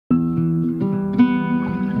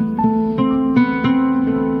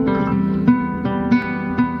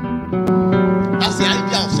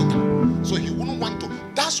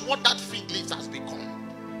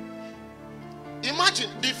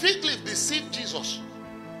Jesus.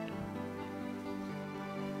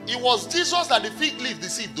 It was Jesus that the fig leaf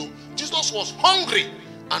deceived, though. Jesus was hungry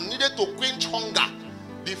and needed to quench hunger.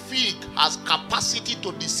 The fig has capacity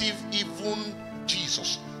to deceive even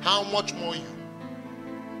Jesus. How much more you?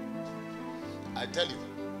 I tell you,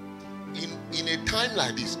 in a time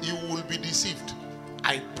like this, you will be deceived.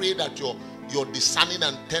 I pray that your discerning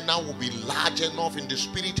antenna will be large enough in the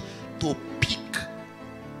spirit to pick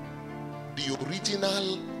the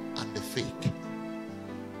original and the fake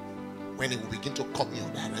when it will begin to come your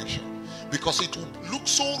direction, because it will look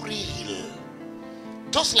so real,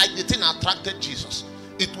 just like the thing attracted Jesus.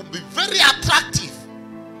 It will be very attractive.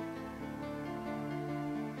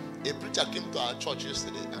 A preacher came to our church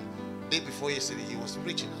yesterday, and the day before yesterday he was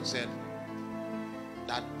preaching and said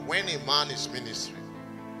that when a man is ministering,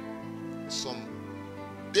 some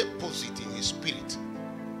deposit in his spirit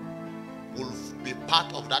will be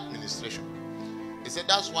part of that ministration. He said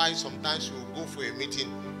that's why sometimes you will go for a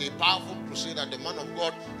meeting, a powerful crusader, the man of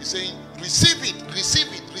God is saying, receive it, receive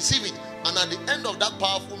it, receive it. And at the end of that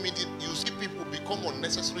powerful meeting, you see people become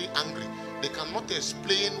unnecessarily angry. They cannot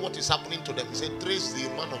explain what is happening to them. He said, trace the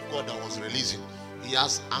man of God that was releasing. He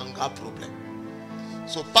has anger problem.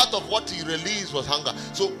 So part of what he released was hunger.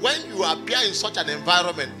 So when you appear in such an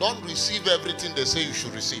environment, don't receive everything they say you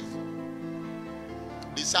should receive.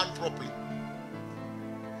 Discern properly.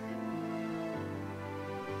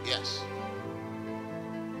 Yes.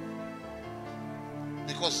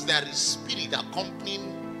 Because there is spirit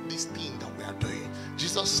accompanying this thing that we are doing.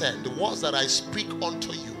 Jesus said, the words that I speak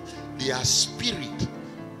unto you, they are spirit,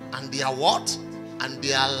 and they are what? And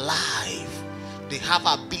they are life. They have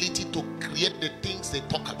ability to create the things they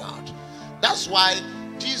talk about. That's why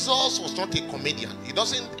Jesus was not a comedian. He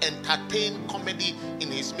doesn't entertain comedy in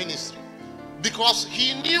his ministry, because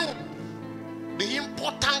he knew the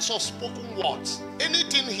importance of spoken words.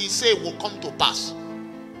 Anything he said will come to pass.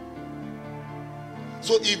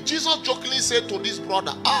 So if Jesus jokingly said to this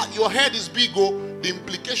brother, your head is big, the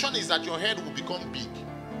implication is that your head will become big,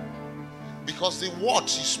 because the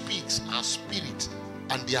words he speaks are spirit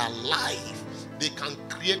and they are life. They can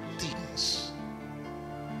create things.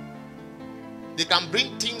 They can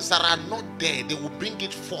bring things that are not there. They will bring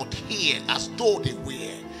it forth here as though they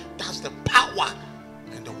were. That's the power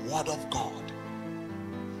and the word of God.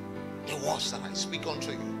 The words that I speak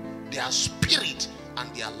unto you, they are spirit and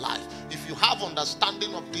they are life. If you have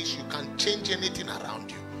understanding of this, you can change anything around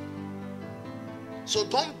you. So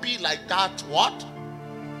don't be like that. What?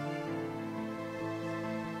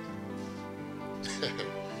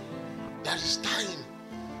 There is time.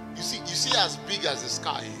 You see as big as the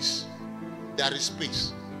sky is, there is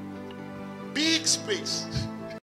space. Big space.